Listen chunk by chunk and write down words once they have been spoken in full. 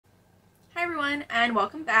everyone, and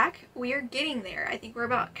welcome back. We are getting there. I think we're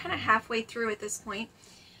about kind of halfway through at this point.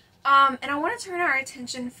 And I want to turn our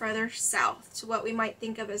attention further south to what we might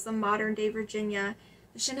think of as the modern-day Virginia,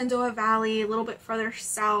 the Shenandoah Valley, a little bit further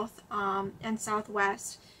south and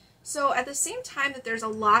southwest. So at the same time that there's a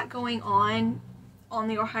lot going on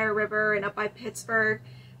the Ohio River and up by Pittsburgh,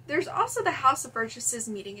 there's also the House of Burgesses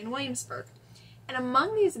meeting in Williamsburg. And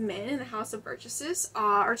among these men in the House of Burgesses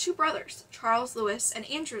are two brothers, Charles Lewis and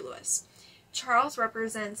Andrew Lewis. Charles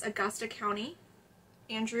represents Augusta County,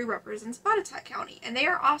 Andrew represents Botetourt County, and they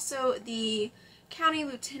are also the county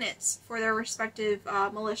lieutenants for their respective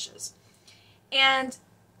militias. And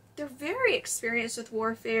they're very experienced with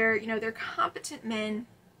warfare, you know, they're competent men.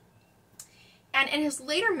 And in his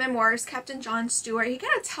later memoirs, Captain John Stewart, he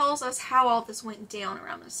kind of tells us how all this went down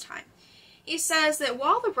around this time. He says that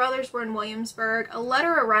while the brothers were in Williamsburg, a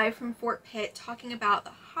letter arrived from Fort Pitt talking about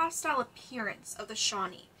the hostile appearance of the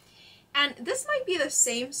Shawnee. And this might be the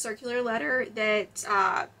same circular letter that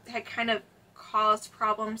had kind of caused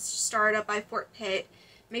problems to start up by Fort Pitt.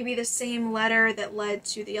 Maybe the same letter that led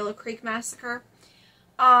to the Yellow Creek Massacre.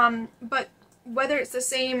 But whether it's the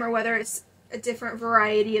same or whether it's a different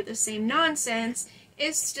variety of the same nonsense,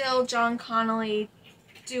 is still John Connolly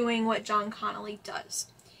doing what John Connolly does.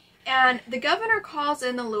 And the governor calls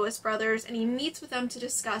in the Lewis brothers and he meets with them to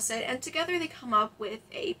discuss it, and together they come up with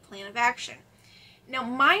a plan of action. Now,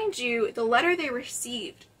 mind you, the letter they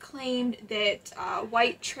received claimed that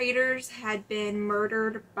white traders had been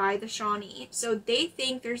murdered by the Shawnee, so they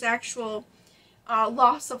think there's actual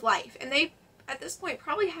loss of life. And they, at this point,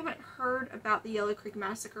 probably haven't heard about the Yellow Creek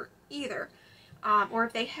Massacre either. Or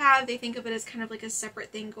if they have, they think of it as kind of like a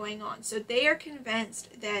separate thing going on. So they are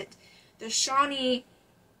convinced that the Shawnee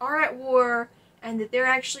are at war and that they're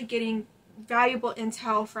actually getting valuable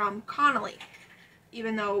intel from Connolly,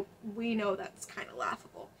 even though we know that's kind of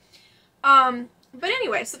laughable. But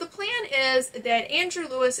anyway, so the plan is that Andrew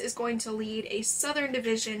Lewis is going to lead a southern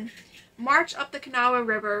division, march up the Kanawha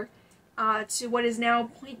River to what is now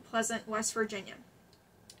Point Pleasant, West Virginia.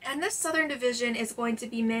 And this southern division is going to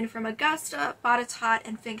be men from Augusta, Botetourt,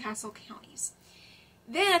 and Fincastle counties.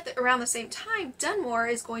 Then, around the same time, Dunmore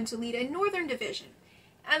is going to lead a northern division.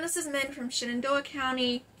 And this is men from Shenandoah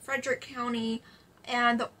County, Frederick County,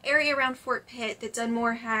 and the area around Fort Pitt that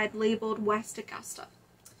Dunmore had labeled West Augusta.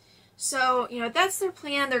 So, you know, that's their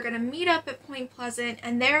plan. They're going to meet up at Point Pleasant,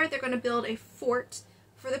 and there they're going to build a fort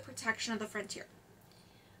for the protection of the frontier.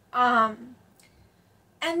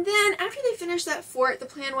 And then, after they finish that fort, the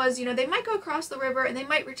plan was, you know, they might go across the river and they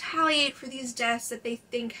might retaliate for these deaths that they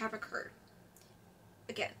think have occurred.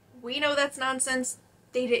 Again, we know that's nonsense.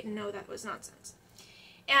 They didn't know that was nonsense.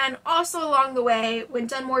 And also along the way, when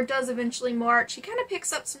Dunmore does eventually march, he kind of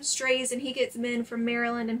picks up some strays and he gets men from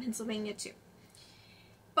Maryland and Pennsylvania too.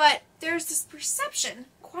 But there's this perception,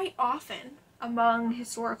 quite often, among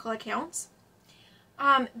historical accounts,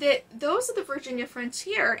 that those of the Virginia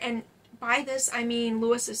frontier, and by this I mean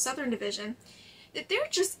Lewis's Southern Division, that they're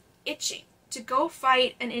just itching to go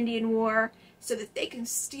fight an Indian war so that they can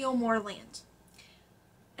steal more land.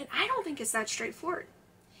 And I don't think it's that straightforward.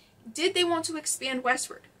 Did they want to expand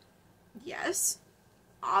westward? Yes.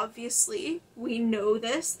 Obviously, we know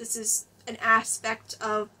this. This is an aspect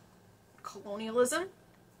of colonialism.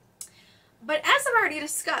 But as I've already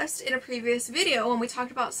discussed in a previous video when we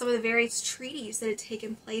talked about some of the various treaties that had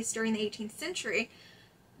taken place during the 18th century,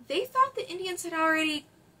 they thought the Indians had already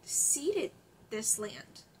ceded this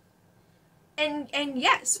land. And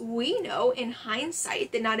yes, we know in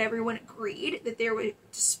hindsight that not everyone agreed, that there were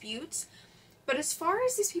disputes. But as far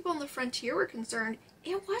as these people on the frontier were concerned,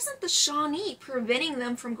 it wasn't the Shawnee preventing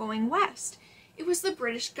them from going west. It was the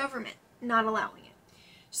British government not allowing it.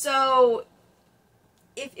 So,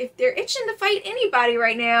 if they're itching to fight anybody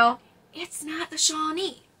right now, it's not the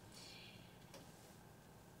Shawnee.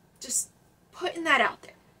 Just putting that out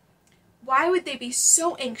there. Why would they be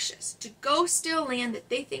so anxious to go steal land that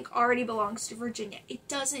they think already belongs to Virginia? It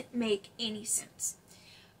doesn't make any sense.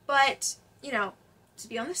 But, you know, to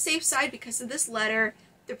be on the safe side, because of this letter,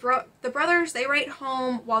 the brothers, they write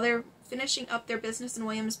home while they're finishing up their business in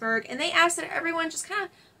Williamsburg, and they ask that everyone just kind of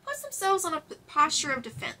puts themselves on a posture of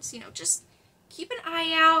defense. You know, just keep an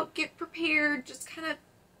eye out, get prepared, just kind of,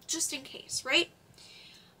 just in case, right?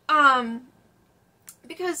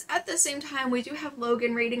 Because at the same time, we do have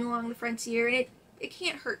Logan raiding along the frontier, and it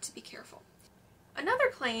can't hurt to be careful. Another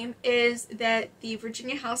claim is that the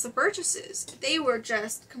Virginia House of Burgesses, they were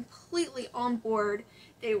just completely on board.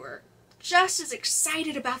 They were just as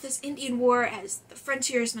excited about this Indian war as the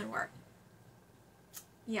frontiersmen were.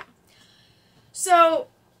 Yeah. So,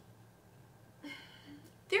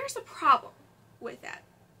 there's a problem with that.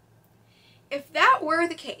 if that were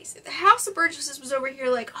the case, if the House of Burgesses was over here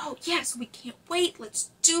like, oh yes, we can't wait, let's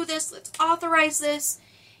do this, let's authorize this.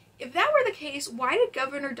 If that were the case, why did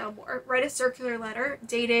Governor Dunmore write a circular letter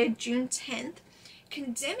dated June 10th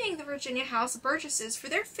condemning the Virginia House of Burgesses for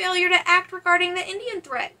their failure to act regarding the Indian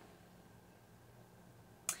threat?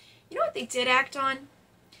 You know what they did act on?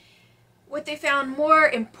 What they found more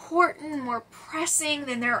important, more pressing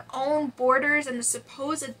than their own borders and the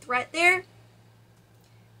supposed threat there?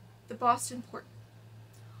 The Boston port.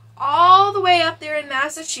 All the way up there in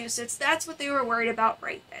Massachusetts, that's what they were worried about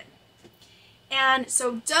right then. And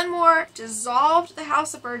so Dunmore dissolved the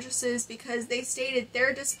House of Burgesses because they stated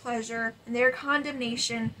their displeasure and their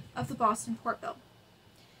condemnation of the Boston Port Bill.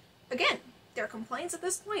 Again, their complaints at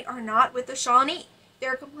this point are not with the Shawnee.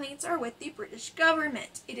 Their complaints are with the British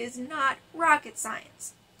government. It is not rocket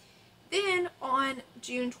science. Then on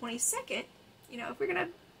June 22nd, you know, if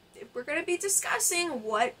we're gonna be discussing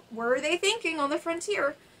what were they thinking on the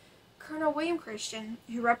frontier, Colonel William Christian,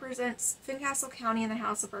 who represents Fincastle County in the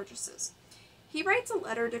House of Burgesses, he writes a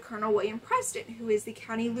letter to Colonel William Preston, who is the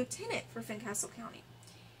county lieutenant for Fincastle County.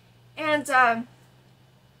 And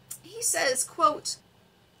he says, quote,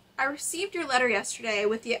 I received your letter yesterday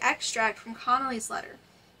with the extract from Connolly's letter,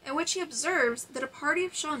 in which he observes that a party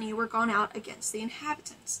of Shawnee were gone out against the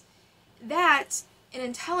inhabitants. That, an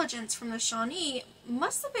intelligence from the Shawnee,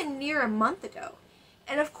 must have been near a month ago,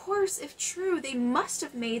 and of course, if true, they must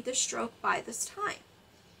have made the stroke by this time.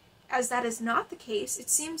 As that is not the case, it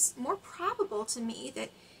seems more probable to me that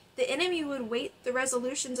the enemy would wait the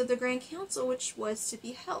resolutions of the Grand Council which was to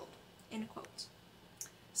be held. End quote.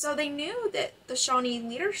 So they knew that the Shawnee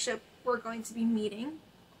leadership were going to be meeting.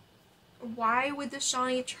 Why would the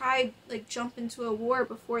Shawnee tribe jump into a war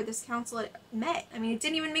before this council had met? I mean, it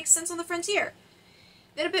didn't even make sense on the frontier.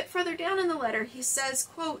 Then a bit further down in the letter, he says,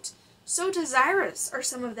 quote, so desirous are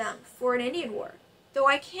some of them for an Indian war, though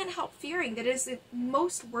I can't help fearing that it is the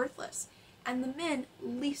most worthless, and the men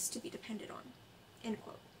least to be depended on. End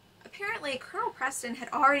quote. Apparently, Colonel Preston had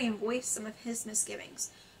already voiced some of his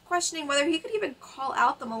misgivings, questioning whether he could even call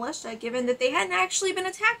out the militia given that they hadn't actually been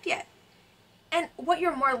attacked yet. And what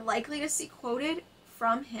you're more likely to see quoted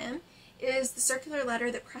from him is the circular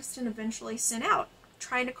letter that Preston eventually sent out,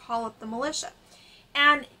 trying to call up the militia.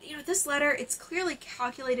 And, you know, this letter, it's clearly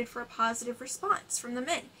calculated for a positive response from the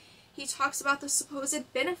men. He talks about the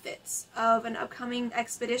supposed benefits of an upcoming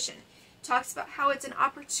expedition. Talks about how it's an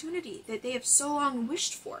opportunity that they have so long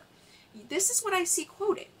wished for. This is what I see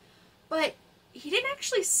quoted. But he didn't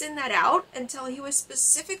actually send that out until he was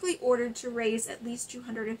specifically ordered to raise at least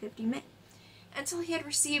 250 men. Until he had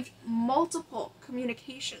received multiple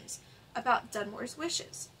communications about Dunmore's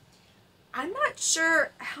wishes. I'm not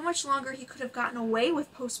sure how much longer he could have gotten away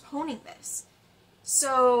with postponing this.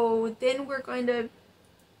 So then we're going to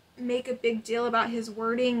make a big deal about his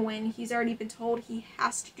wording when he's already been told he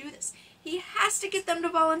has to do this. He has to get them to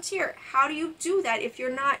volunteer. How do you do that if you're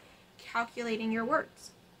not calculating your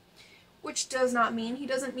words? Which does not mean he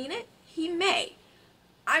doesn't mean it. He may.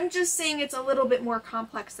 I'm just saying it's a little bit more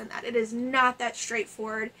complex than that. It is not that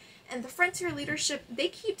straightforward. And the frontier leadership, they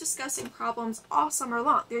keep discussing problems all summer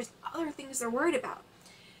long. There's other things they're worried about.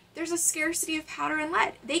 There's a scarcity of powder and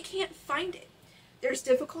lead. They can't find it. There's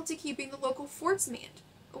difficulty keeping the local forts manned.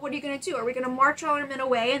 What are you going to do? Are we going to march all our men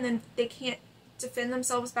away and then they can't defend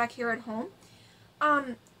themselves back here at home?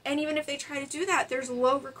 And even if they try to do that, there's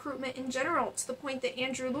low recruitment in general, to the point that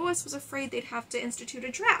Andrew Lewis was afraid they'd have to institute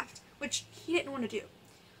a draft, which he didn't want to do.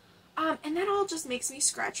 And that all just makes me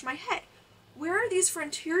scratch my head. Where are these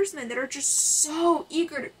frontiersmen that are just so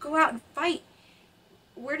eager to go out and fight?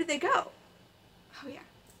 Where did they go? Oh yeah,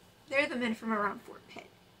 they're the men from around Fort Pitt.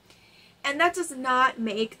 And that does not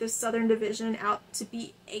make the Southern Division out to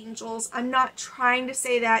be angels. I'm not trying to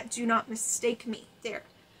say that. Do not mistake me there.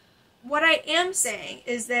 What I am saying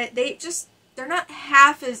is that they're not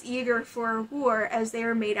half as eager for war as they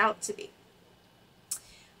are made out to be.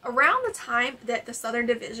 Around the time that the Southern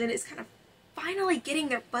Division is kind of finally getting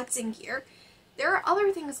their butts in gear, there are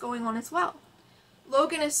other things going on as well.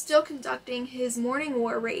 Logan is still conducting his mourning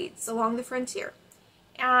war raids along the frontier,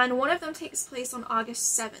 and one of them takes place on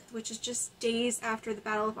August 7th, which is just days after the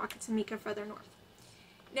Battle of Occotomeka further north.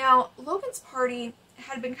 Now, Logan's party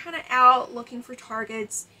had been kind of out looking for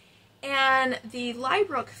targets, and the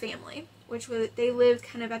Liebrook family, they lived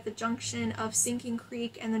kind of at the junction of Sinking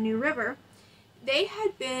Creek and the New River, they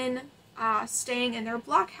had been staying in their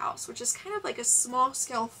blockhouse, which is kind of like a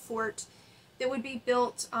small-scale fort that would be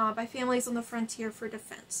built by families on the frontier for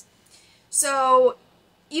defense. So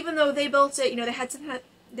even though they built it, they had some kind of,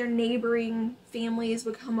 their neighboring families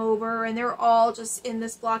would come over, and they're all just in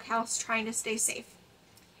this blockhouse trying to stay safe.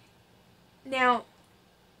 Now,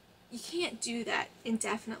 you can't do that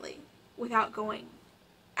indefinitely without going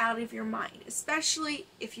out of your mind, especially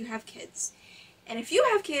if you have kids. And if you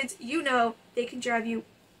have kids, you know they can drive you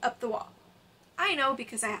up the wall. I know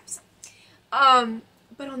because I have some.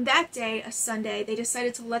 But on that day, a Sunday, they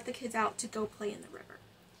decided to let the kids out to go play in the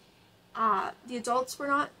river. The adults were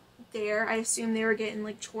not there. I assume they were getting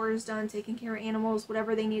like chores done, taking care of animals,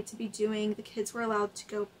 whatever they needed to be doing. The kids were allowed to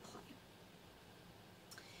go play.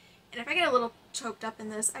 And if I get a little choked up in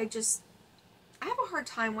this, I have a hard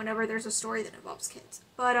time whenever there's a story that involves kids.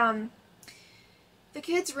 But the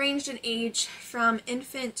kids ranged in age from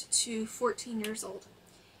infant to 14 years old.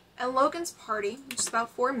 And Logan's party, which is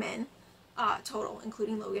about 4 men total,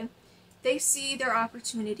 including Logan, they see their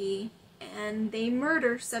opportunity and they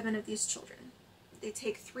murder 7 of these children. They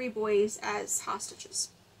take 3 boys as hostages.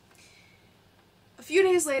 A few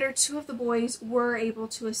days later, 2 of the boys were able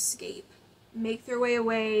to escape, make their way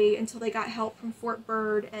away until they got help from Fort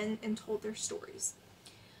Byrd and told their stories.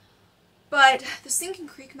 But the Sinking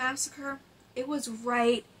Creek Massacre, it was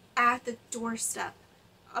right at the doorstep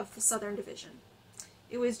of the Southern Division.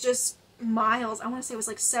 It was just miles, I want to say it was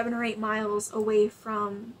like 7 or 8 miles away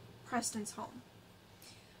from Preston's home.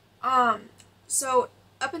 So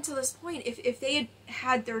up until this point, if they had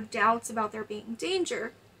had their doubts about there being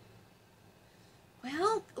danger,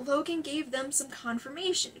 well, Logan gave them some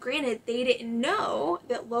confirmation. Granted, they didn't know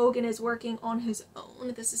that Logan is working on his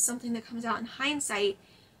own. This is something that comes out in hindsight.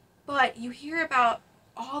 But you hear about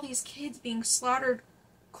all these kids being slaughtered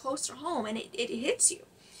close to home, and it hits you.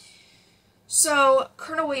 So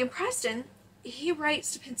Colonel William Preston, he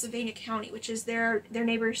writes to Pennsylvania County, which is their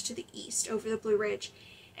neighbors to the east over the Blue Ridge,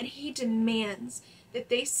 and he demands that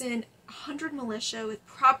they send 100 militia with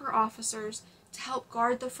proper officers to help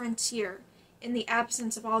guard the frontier in the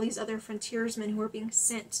absence of all these other frontiersmen who are being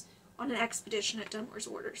sent on an expedition at Dunmore's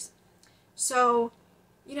orders. So,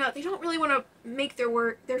 you know, they don't really want to make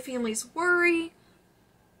their families worry,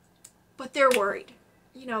 but they're worried,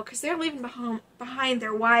 you know, because they're leaving behind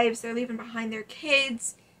their wives, they're leaving behind their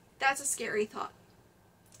kids. That's a scary thought.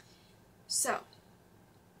 So,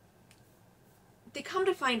 they come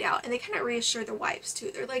to find out, and they kind of reassure the wives,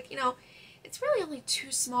 too. They're like, you know, it's really only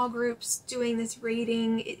 2 small groups doing this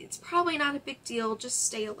raiding. It's probably not a big deal. Just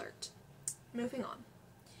stay alert. Moving on.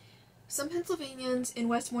 Some Pennsylvanians in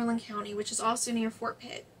Westmoreland County, which is also near Fort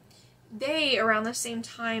Pitt, they, around the same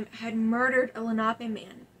time, had murdered a Lenape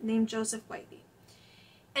man named Joseph Whiteby.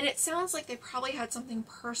 And it sounds like they probably had something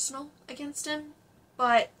personal against him,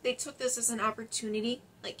 but they took this as an opportunity.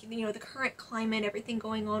 Like, you know, the current climate, everything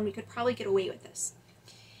going on, we could probably get away with this.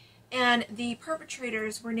 And the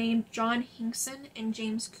perpetrators were named John Hinkson and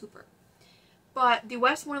James Cooper. But the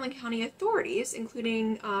Westmoreland County authorities,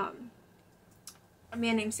 including a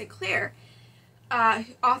man named St. Clair,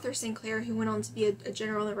 author St. Clair, who went on to be a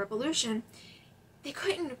general in the Revolution, they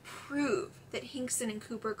couldn't prove that Hinkson and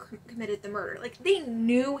Cooper committed the murder. Like, they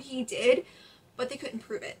knew he did, but they couldn't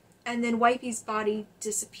prove it. And then Whitey's body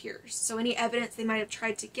disappears. So any evidence they might have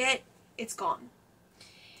tried to get, it's gone.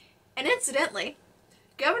 And incidentally,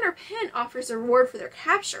 Governor Penn offers a reward for their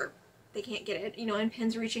capture. They can't get it, you know, and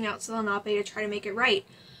Penn's reaching out to Lenape to try to make it right.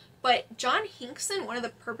 But John Hinkson, one of the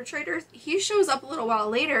perpetrators, he shows up a little while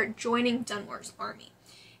later joining Dunmore's army.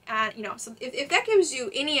 And, you know, so if that gives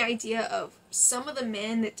you any idea of some of the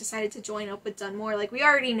men that decided to join up with Dunmore, like, we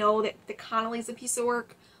already know that the Connolly's a piece of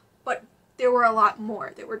work, but there were a lot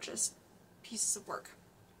more that were just pieces of work.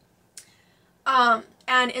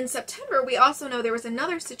 And in September, we also know there was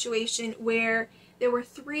another situation where there were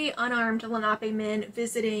 3 unarmed Lenape men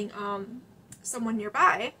visiting someone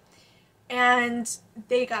nearby, and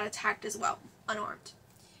they got attacked as well, unarmed.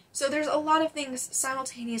 So there's a lot of things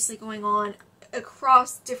simultaneously going on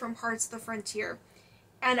across different parts of the frontier,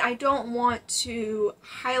 and I don't want to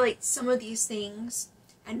highlight some of these things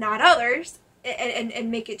and not others,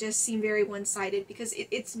 and make it just seem very one-sided, because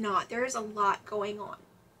it's not. There is a lot going on.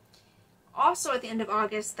 Also, at the end of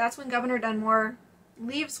August, that's when Governor Dunmore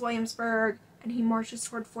leaves Williamsburg and he marches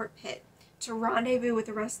toward Fort Pitt to rendezvous with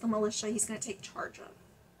the rest of the militia he's going to take charge of.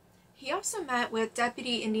 He also met with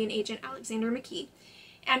Deputy Indian Agent Alexander McKee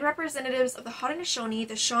and representatives of the Haudenosaunee,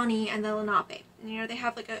 the Shawnee, and the Lenape. You know, they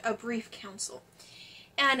have like a brief council.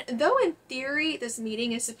 And though in theory this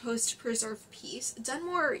meeting is supposed to preserve peace,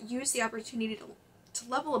 Dunmore used the opportunity to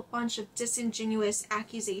level a bunch of disingenuous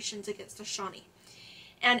accusations against the Shawnee.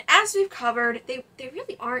 And as we've covered, they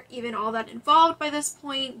really aren't even all that involved by this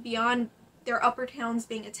point, beyond their upper towns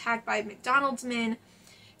being attacked by MacDonald's men.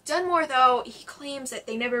 Dunmore, though, he claims that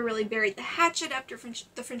they never really buried the hatchet after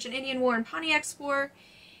the French and Indian War and Pontiac's War.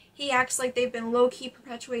 He acts like they've been low-key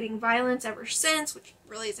perpetuating violence ever since, which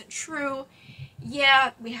really isn't true.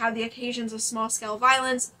 Yeah, we have the occasions of small-scale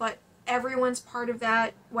violence, but everyone's part of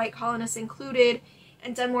that, white colonists included,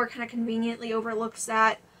 and Dunmore kind of conveniently overlooks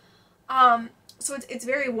that. So it's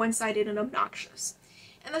very one-sided and obnoxious.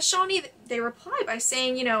 And the Shawnee, they reply by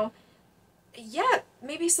saying, you know, yeah,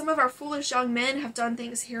 maybe some of our foolish young men have done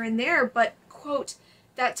things here and there, but, quote,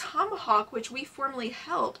 that tomahawk which we formerly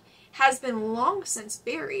held has been long since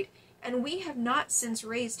buried, and we have not since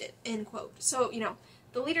raised it, end quote. So, you know,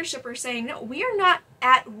 the leadership are saying, no, we are not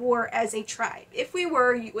at war as a tribe. If we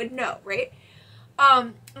were, you would know, right?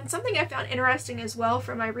 And something I found interesting as well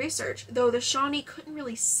from my research, though the Shawnee couldn't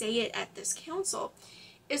really say it at this council,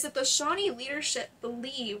 is that the Shawnee leadership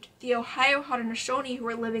believed the Ohio Haudenosaunee who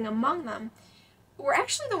were living among them were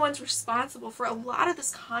actually the ones responsible for a lot of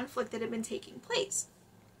this conflict that had been taking place.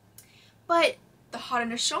 But the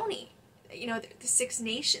Haudenosaunee, you know, the Six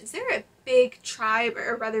Nations, they're a big tribe,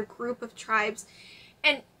 or rather group of tribes,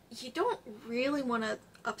 and you don't really want to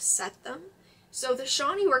upset them. So the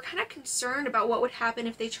Shawnee were kind of concerned about what would happen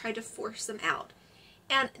if they tried to force them out.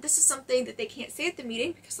 And this is something that they can't say at the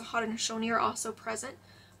meeting because the Haudenosaunee are also present,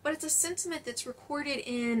 but it's a sentiment that's recorded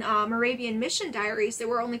in Moravian mission diaries that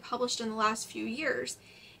were only published in the last few years.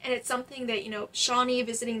 And it's something that, you know, Shawnee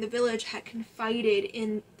visiting the village had confided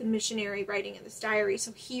in the missionary writing in this diary,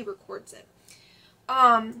 so he records it.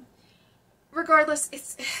 Regardless,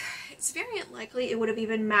 it's very unlikely it would have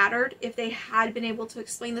even mattered if they had been able to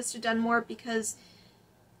explain this to Dunmore, because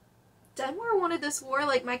Dunmore wanted this war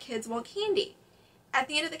like my kids want candy. At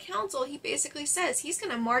the end of the council, he basically says he's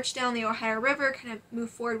going to march down the Ohio River, kind of move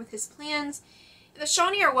forward with his plans. And the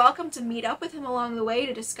Shawnee are welcome to meet up with him along the way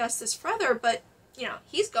to discuss this further, but, you know,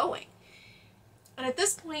 he's going. And at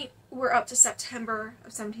this point, we're up to September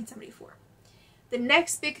of 1774. The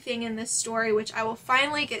next big thing in this story, which I will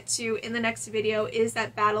finally get to in the next video, is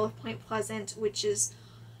that Battle of Point Pleasant, which is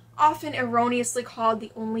often erroneously called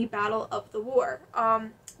the only battle of the war.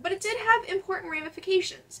 But it did have important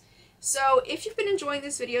ramifications. So if you've been enjoying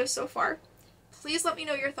this video so far, please let me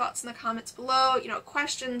know your thoughts in the comments below. You know,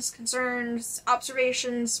 questions, concerns,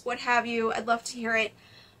 observations, what have you. I'd love to hear it.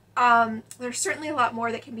 There's certainly a lot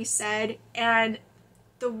more that can be said, and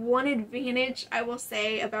the one advantage I will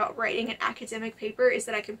say about writing an academic paper is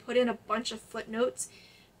that I can put in a bunch of footnotes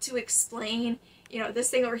to explain, you know, this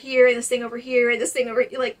thing over here, this thing over here, this thing over,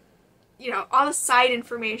 like, you know, all the side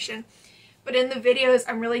information. But in the videos,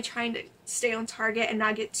 I'm really trying to stay on target and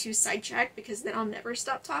not get too sidetracked, because then I'll never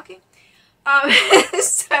stop talking.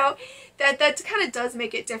 So that kind of does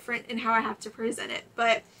make it different in how I have to present it.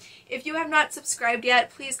 But if you have not subscribed yet,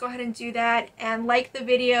 please go ahead and do that and like the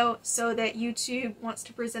video so that YouTube wants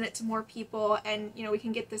to present it to more people, and, you know, we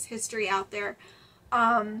can get this history out there.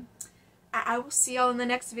 I will see y'all in the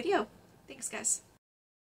next video. Thanks, guys.